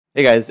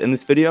Hey guys, in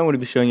this video I'm going to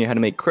be showing you how to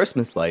make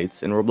Christmas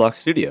lights in Roblox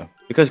Studio,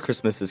 because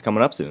Christmas is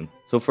coming up soon.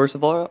 So first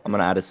of all, I'm going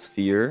to add a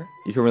sphere.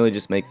 You can really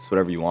just make this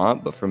whatever you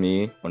want, but for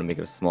me, I want to make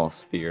it a small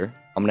sphere.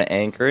 I'm going to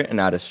anchor it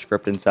and add a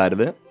script inside of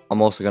it.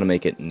 I'm also going to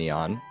make it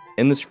neon.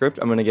 In the script,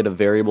 I'm going to get a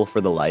variable for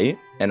the light,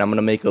 and I'm going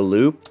to make a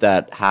loop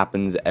that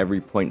happens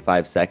every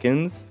 0.5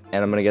 seconds,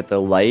 and I'm going to get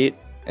the light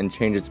and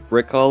change its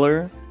brick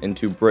color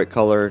into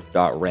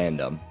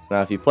brickcolor.random. So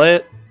now if you play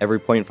it, every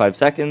 0.5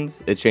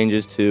 seconds, it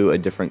changes to a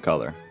different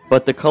color.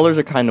 But the colors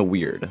are kind of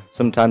weird.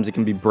 Sometimes it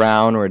can be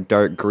brown or a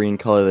dark green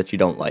color that you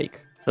don't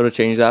like. So to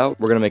change that,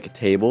 we're going to make a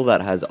table that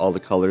has all the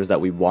colors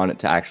that we want it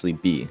to actually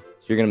be. So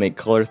you're going to make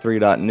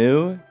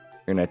color3.new. You're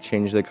going to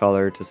change the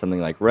color to something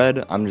like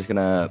red. I'm just going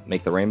to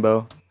make the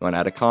rainbow. You want to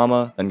add a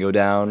comma, then go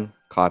down,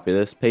 copy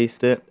this,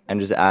 paste it, and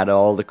just add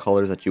all the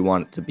colors that you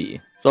want it to be.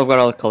 So I've got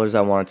all the colors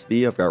I want it to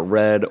be. I've got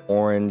red,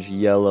 orange,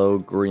 yellow,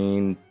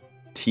 green,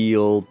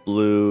 teal,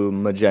 blue,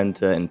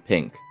 magenta, and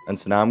pink. And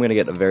so now I'm going to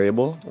get a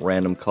variable,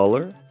 random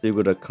color. So you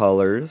go to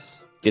colors,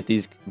 get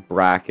these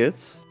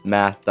brackets,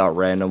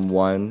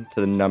 math.random1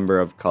 to the number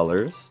of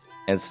colors.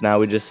 And so now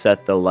we just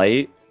set the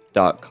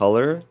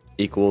light.color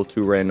equal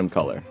to random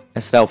color.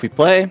 And so now if we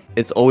play,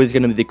 it's always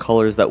going to be the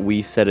colors that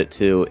we set it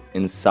to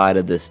inside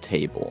of this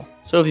table.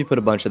 So if you put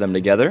a bunch of them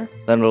together,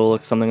 then it'll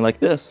look something like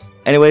this.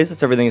 Anyways,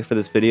 that's everything for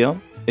this video.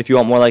 If you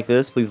want more like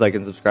this, please like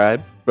and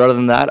subscribe. But other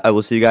than that, I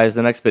will see you guys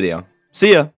in the next video. See ya!